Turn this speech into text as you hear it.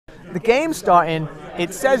the game's starting.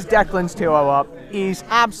 It says Declan's 2-0 up. He's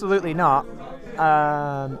absolutely not.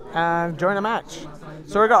 And join the match.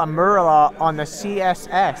 So we got a Murala on the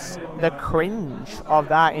CSS. The cringe of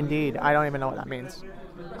that, indeed. I don't even know what that means.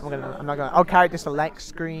 I'm not gonna. Oh, character select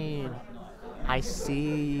screen. I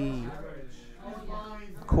see.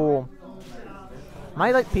 Cool. Am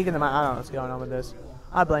I like peeking the map? I don't know what's going on with this.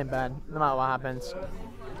 I blame Ben, no matter what happens.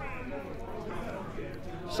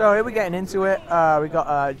 So here we're getting into it. We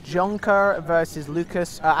got Junker versus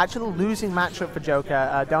Lucas. Actually losing matchup for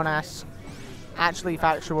Joker. Don't ask. Actually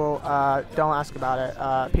factual. Don't ask about it.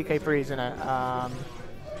 PK3's in it.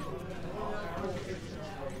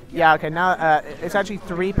 Yeah, okay, now it's actually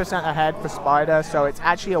 3% ahead for Spider, so it's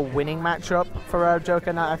actually a winning matchup for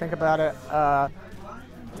Joker now that I think about it.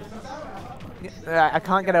 I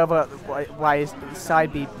can't get over why his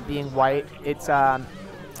side being white. It's a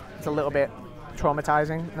little bit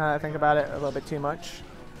traumatizing now that I think about it, a little bit too much.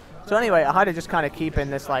 So anyway, I had to just kind of keep in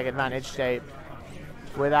this like advantage state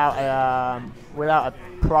without a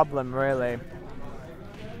problem really.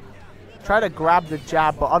 Try to grab the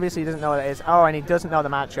jab, but obviously he doesn't know what it is. Oh, and he doesn't know the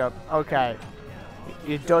matchup. Okay,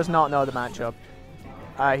 he does not know the matchup.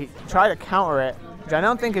 He tried to counter it, which I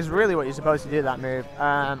don't think is really what you're supposed to do, that move.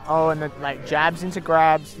 Oh, and the like jabs into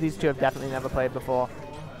grabs. These two have definitely never played before.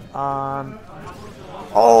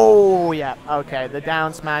 Oh, yeah. Okay, the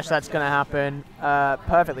down smash, that's going to happen.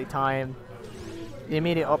 Perfectly timed. The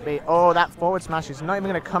immediate upbeat. Oh, that forward smash is not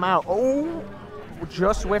even going to come out. Oh,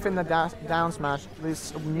 just whiffing the down smash.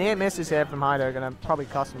 These near misses here from Hyder are going to probably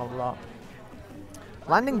cost him a lot.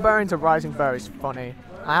 Landing burn into rising burr is funny,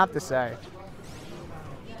 I have to say.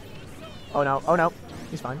 Oh no,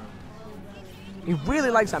 he's fine. He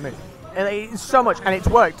really likes that move. And so much, and it's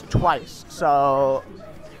worked twice, so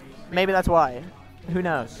maybe that's why. Who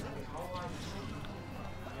knows?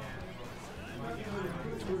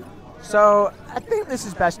 So I think this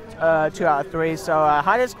is best 2 out of 3. So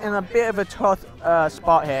Hyder's in a bit of a tough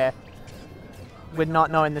spot here with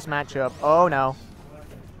not knowing this matchup. Oh no.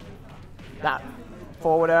 That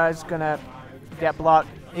forwarder is going to get blocked.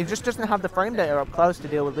 He just doesn't have the frame data up close to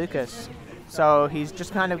deal with Lucas. So he's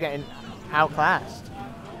just kind of getting outclassed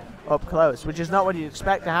up close, which is not what you'd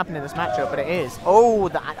expect to happen in this matchup, but it is. Oh,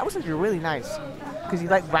 that was actually really nice. Because he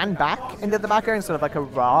like ran back into the back air instead of like a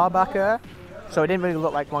raw back air. So it didn't really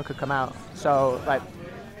look like one could come out. So like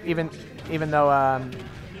even though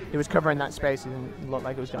he was covering that space, it didn't look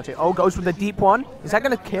like it was going to. Oh, goes for the deep one. Is that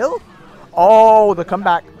going to kill? Oh, the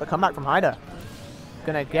comeback from Hyder.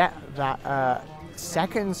 Gonna get that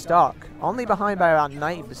second stock. Only behind by around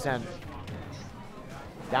 90%.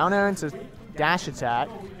 Down air into dash attack.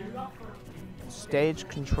 Stage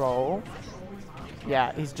control.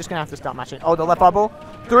 Yeah, he's just gonna have to stop matching. Oh, the left bubble.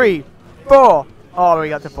 3, 4. Oh, we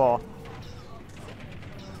got to 4.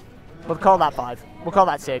 We'll call that 5. We'll call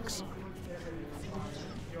that 6.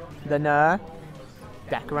 The Nair.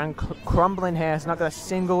 Dekuran crumbling here. It's not got a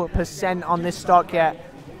single % on this stock yet.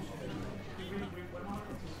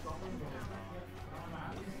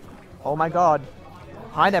 Oh my god.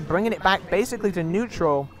 Hyder bringing it back basically to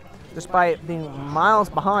neutral despite being miles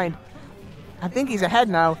behind. I think he's ahead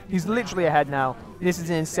now. He's literally ahead now. This is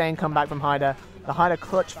an insane comeback from Hyder. The Hyder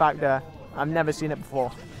clutch factor, I've never seen it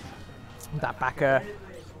before. That backer.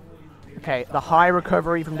 Okay, the high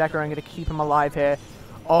recovery from Dekuran going to keep him alive here.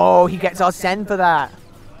 Oh, he gets our send for that.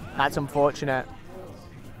 That's unfortunate.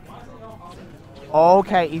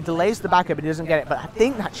 Okay, he delays the backer, but he doesn't get it. But I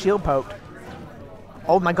think that shield poked.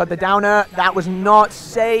 Oh my god, the downer. That was not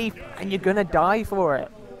safe, and you're going to die for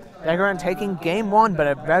it. Dekuran taking game 1,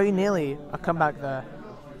 but very nearly a comeback there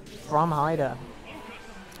from Hyder.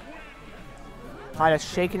 Hyder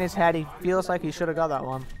shaking his head. He feels like he should have got that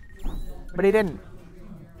one, but he didn't.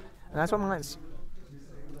 And that's what matters.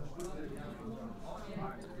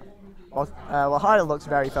 Well, Hyder looks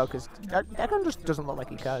very focused. Dekuran just doesn't look like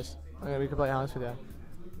he cares. I'm going to be completely honest with you.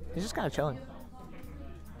 He's just kind of chilling.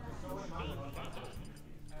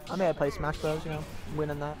 I may have played Smash Bros, you know,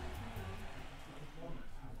 winning that.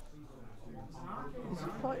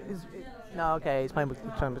 No, okay, he's playing with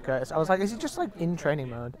Curtis. I was like, is he just like in training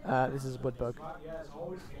mode? This is Woodbug.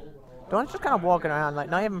 Don't just kind of walking around, like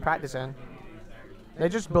not even practicing. They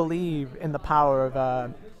just believe in the power of,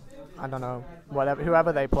 I don't know,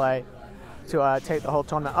 whoever they play to take the whole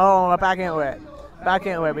tournament. Oh, we're back into it. Back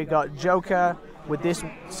into it. We got Joker with this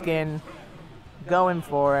skin going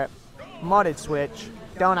for it. Modded Switch.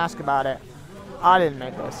 Don't ask about it. I didn't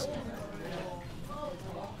make this.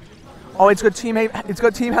 Oh, it's got Team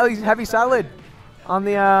Heavy Salad on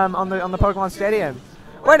the Pokemon Stadium.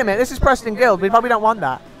 Wait a minute, this is Preston Guild. We probably don't want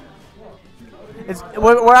that.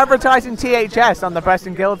 We're advertising THS on the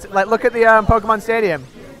Preston Guild. Like, look at the Pokemon Stadium.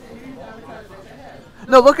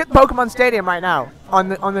 No, look at Pokemon Stadium right now on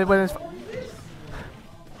the women's.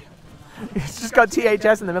 It's just got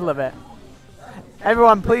THS in the middle of it.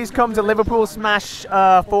 Everyone, please come to Liverpool Smash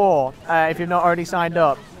 4 if you've not already signed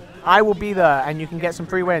up. I will be there, and you can get some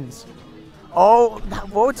free wins. Oh, that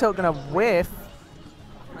forward tilt gonna whiff.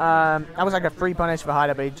 That was like a free punish for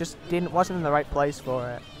Hyder, but he just wasn't in the right place for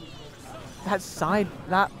it.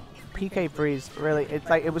 That PK freeze really, it's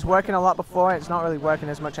like it was working a lot before. It's not really working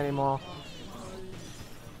as much anymore.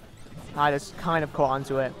 Hyder's kind of caught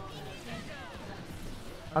onto it.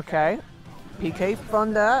 Okay, PK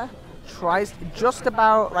Thunder tries just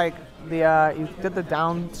about like the he did the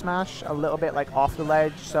down smash a little bit like off the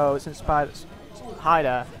ledge. So since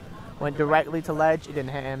Hyder went directly to ledge, it didn't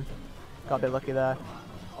hit him. Got a bit lucky there.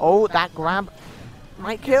 Oh, that grab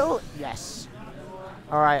might kill. Yes.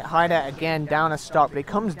 All right, Hyder again down a stock, but he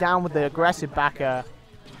comes down with the aggressive backer.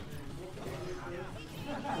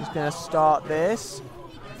 He's gonna start this.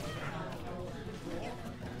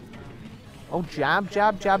 Oh, jab,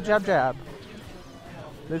 jab, jab, jab, jab.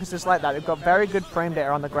 Lucas is like that. They've got very good frame data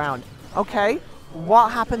on the ground. Okay,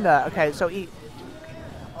 what happened there? Okay, so he...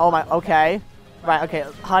 Oh my, okay. Right, okay,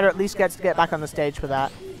 Hyder at least gets to get back on the stage for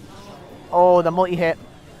that. Oh, the multi-hit.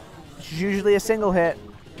 It's usually a single hit.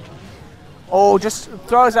 Oh, just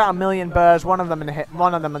throws out a million burrs. One of them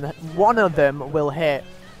will hit.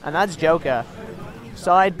 And that's Joker.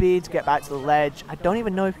 Side B to get back to the ledge. I don't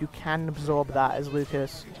even know if you can absorb that as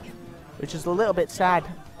Lucas, which is a little bit sad.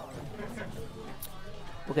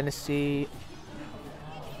 We're going to see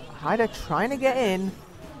Hyder trying to get in.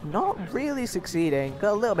 Not really succeeding.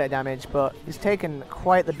 Got a little bit of damage, but he's taken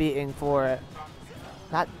quite the beating for it.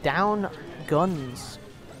 That down guns.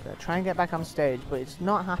 Gonna try and get back on stage, but it's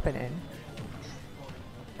not happening.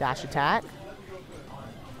 Dash attack.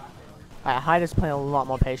 Alright, Hyder's playing a lot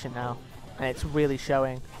more patient now, and it's really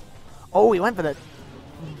showing. Oh, he went for the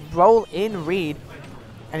roll in read.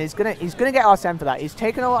 And he's gonna get Arsene for that. He's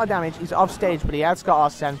taken a lot of damage. He's off stage, but he has got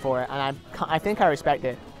Arsene for it, and I think I respect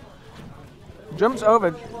it. Jumps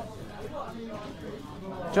over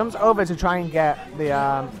to try and get the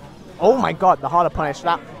oh my god, the harder punish.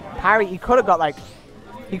 That parry, he could have got like,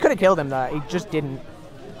 he could have killed him there. He just didn't.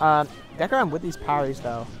 Dekuran with these parries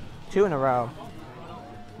though, 2 in a row.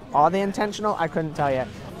 Are they intentional? I couldn't tell you.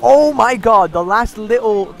 Oh my god, the last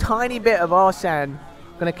little tiny bit of Arsene.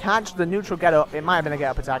 Gonna catch the neutral get up. It might have been a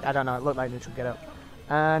get up attack. I don't know. It looked like neutral get up.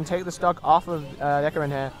 And take the stock off of Dekuran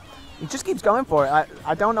here. He just keeps going for it.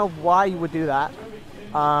 I don't know why you would do that.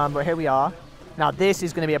 But here we are. Now this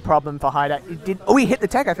is gonna be a problem for Hyder. He hit the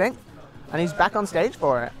tech, I think. And he's back on stage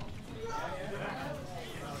for it.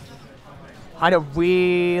 Hyder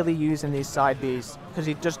really using these side Bs because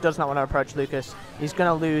he just does not want to approach Lucas. He's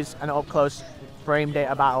gonna lose an up close frame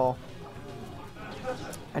data battle.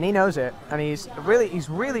 And he knows it, and he's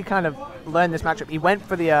really kind of learned this matchup. He went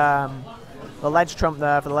for the ledge trump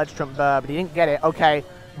there, for the ledge trump there, but he didn't get it. Okay,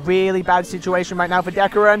 really bad situation right now for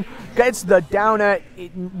Dekuran. Gets the downer.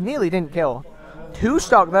 It nearly didn't kill. 2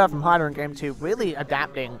 stock there from Hyder in game 2, really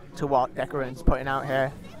adapting to what Dekuran's putting out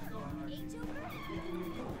here.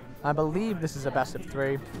 I believe this is a best of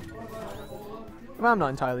 3. Well, I'm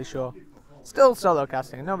not entirely sure. Still solo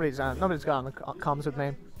casting. Nobody's got on the comms with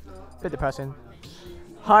me. Bit depressing.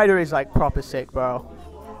 Hyder is like proper sick, bro.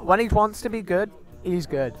 When he wants to be good, he's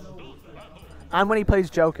good. And when he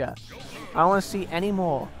plays Joker, I don't want to see any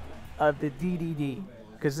more of the DDD,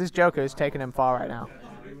 because this Joker is taking him far right now.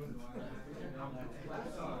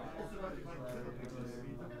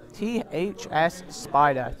 THS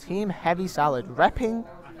Spider, Team Heavy Salad, repping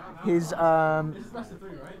his I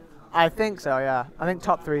think so, yeah. I think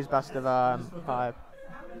top 3 is best of 5.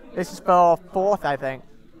 This is for 4th, I think.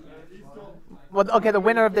 Well, okay, the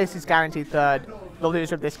winner of this is guaranteed 3rd. The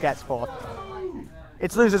loser of this gets 4th.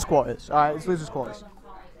 It's losers quarters. Alright, it's losers quarters.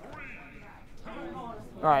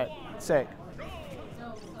 Alright, sick.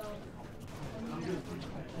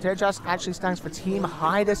 THS actually stands for Team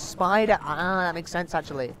Hyder Spider. Ah, that makes sense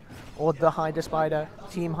actually. Or the Hyder Spider.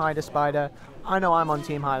 Team Hyder Spider. I know I'm on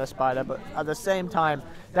Team Hyder Spider, but at the same time,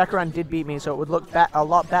 Dekuran did beat me, so it would look a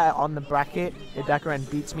lot better on the bracket if Dekuran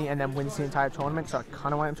beats me and then wins the entire tournament, so I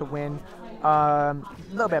kind of want him to win. A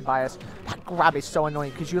little bit biased. That grab is so annoying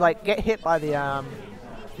because you like get hit by the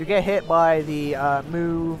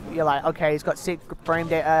move. You're like, okay, he's got 6 frame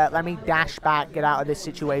data. Let me dash back, get out of this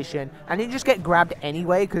situation, and you just get grabbed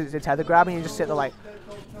anyway because it's a tether grab, and you just sit there like,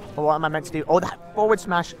 well, what am I meant to do? Oh, that forward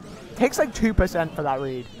smash takes like 2% for that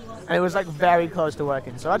read, and it was like very close to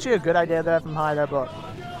working. So actually a good idea there from Hyder, but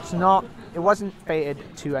it's not it wasn't fated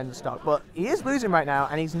to end the stock, but he is losing right now,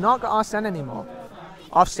 and he's not got Arsene anymore.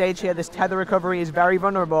 Off stage here, this tether recovery is very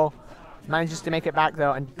vulnerable. Manages to make it back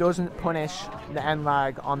though, and doesn't punish the end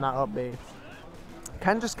lag on that up B.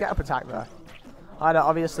 Can just get up attack there. I'd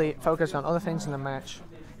obviously focus on other things in the match.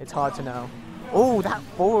 It's hard to know. Oh, that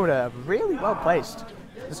forwarder, really well placed.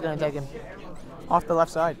 This is going to take him off the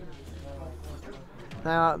left side.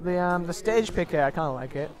 Now, the stage pick here, I kind of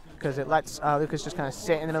like it, because it lets Lucas just kind of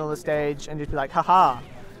sit in the middle of the stage and just be like, haha, what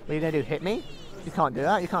are you going to do, hit me? You can't do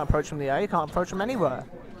that. You can't approach from the air. You can't approach from anywhere.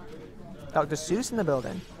 Dr. Seuss in the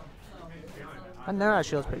building. And their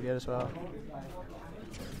shield's pretty good as well.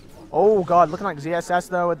 Oh god, looking like ZSS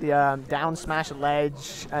though with the down smash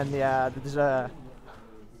ledge and the Zer.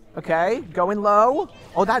 Okay, going low.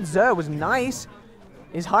 Oh, that Zer was nice.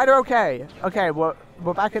 Is Hyder okay? Okay, we're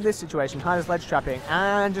back in this situation. Hyder's ledge trapping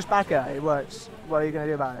and just back her. It works. What are you gonna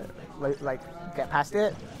do about it? Like get past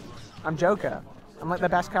it? I'm Joker. I'm like the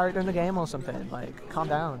best character in the game or something. Like, calm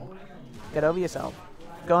down. Get over yourself.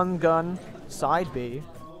 Gun, side B.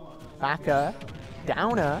 Backer,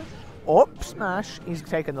 downer, up smash. He's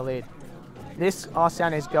taking the lead. This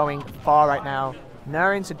Arsene is going far right now.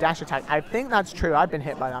 Nair into dash attack. I think that's true. I've been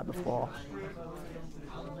hit by that before.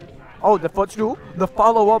 Oh, the footstool. The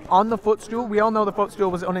follow-up on the footstool. We all know the footstool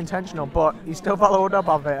was unintentional, but he still followed up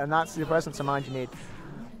of it, and that's the presence of mind you need.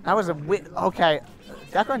 That was a okay.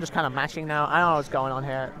 Dekuran just kind of mashing now. I don't know what's going on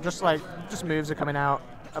here. Just moves are coming out.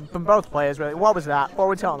 From both players, really. What was that?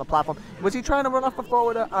 Forward tilt on the platform. Was he trying to run off a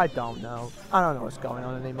forwarder? I don't know. I don't know what's going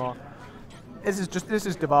on anymore. This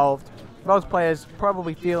is devolved. Both players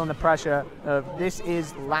probably feeling the pressure of this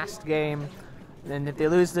is last game. And if they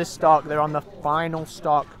lose this stock, they're on the final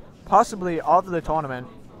stock, possibly of the tournament.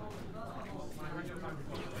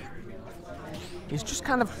 He's just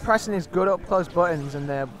kind of pressing his good up close buttons and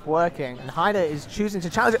they're working. And Hyder is choosing to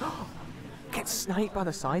challenge it. Gets sniped by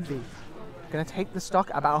the side B. Gonna take the stock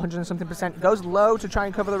about 100 and something %. Goes low to try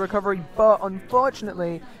and cover the recovery, but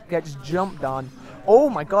unfortunately gets jumped on. Oh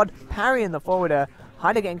my god, parrying the forwarder.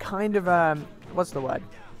 Hyder getting kind of what's the word?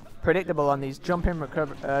 Predictable on these jump-in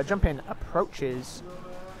approaches.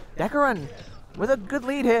 Dekuran with a good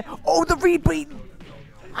lead here. Oh, the rebeat!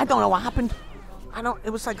 I don't know what happened. It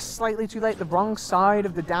was like slightly too late. The wrong side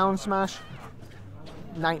of the down smash.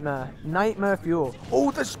 Nightmare fuel.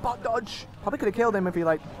 Oh, the spot dodge. Probably could have killed him if he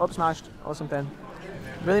like up smashed or something.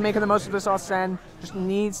 Really making the most of this Arsene. Just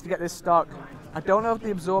needs to get this stock. I don't know if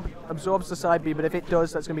the absorbs the side B, but if it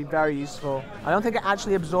does, that's going to be very useful. I don't think it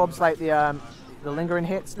actually absorbs like the lingering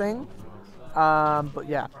hits thing. But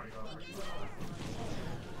yeah.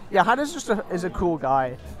 Yeah, Hyder's just is a cool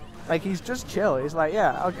guy. Like, he's just chill. He's like,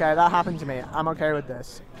 yeah, okay, that happened to me. I'm okay with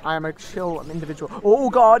this. I am a chill individual. Oh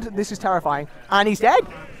god, this is terrifying. And he's dead.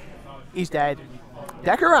 He's dead.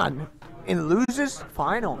 Dekuran in losers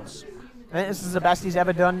finals. I think this is the best he's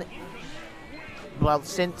ever done. Well,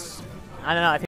 since, I don't know, I think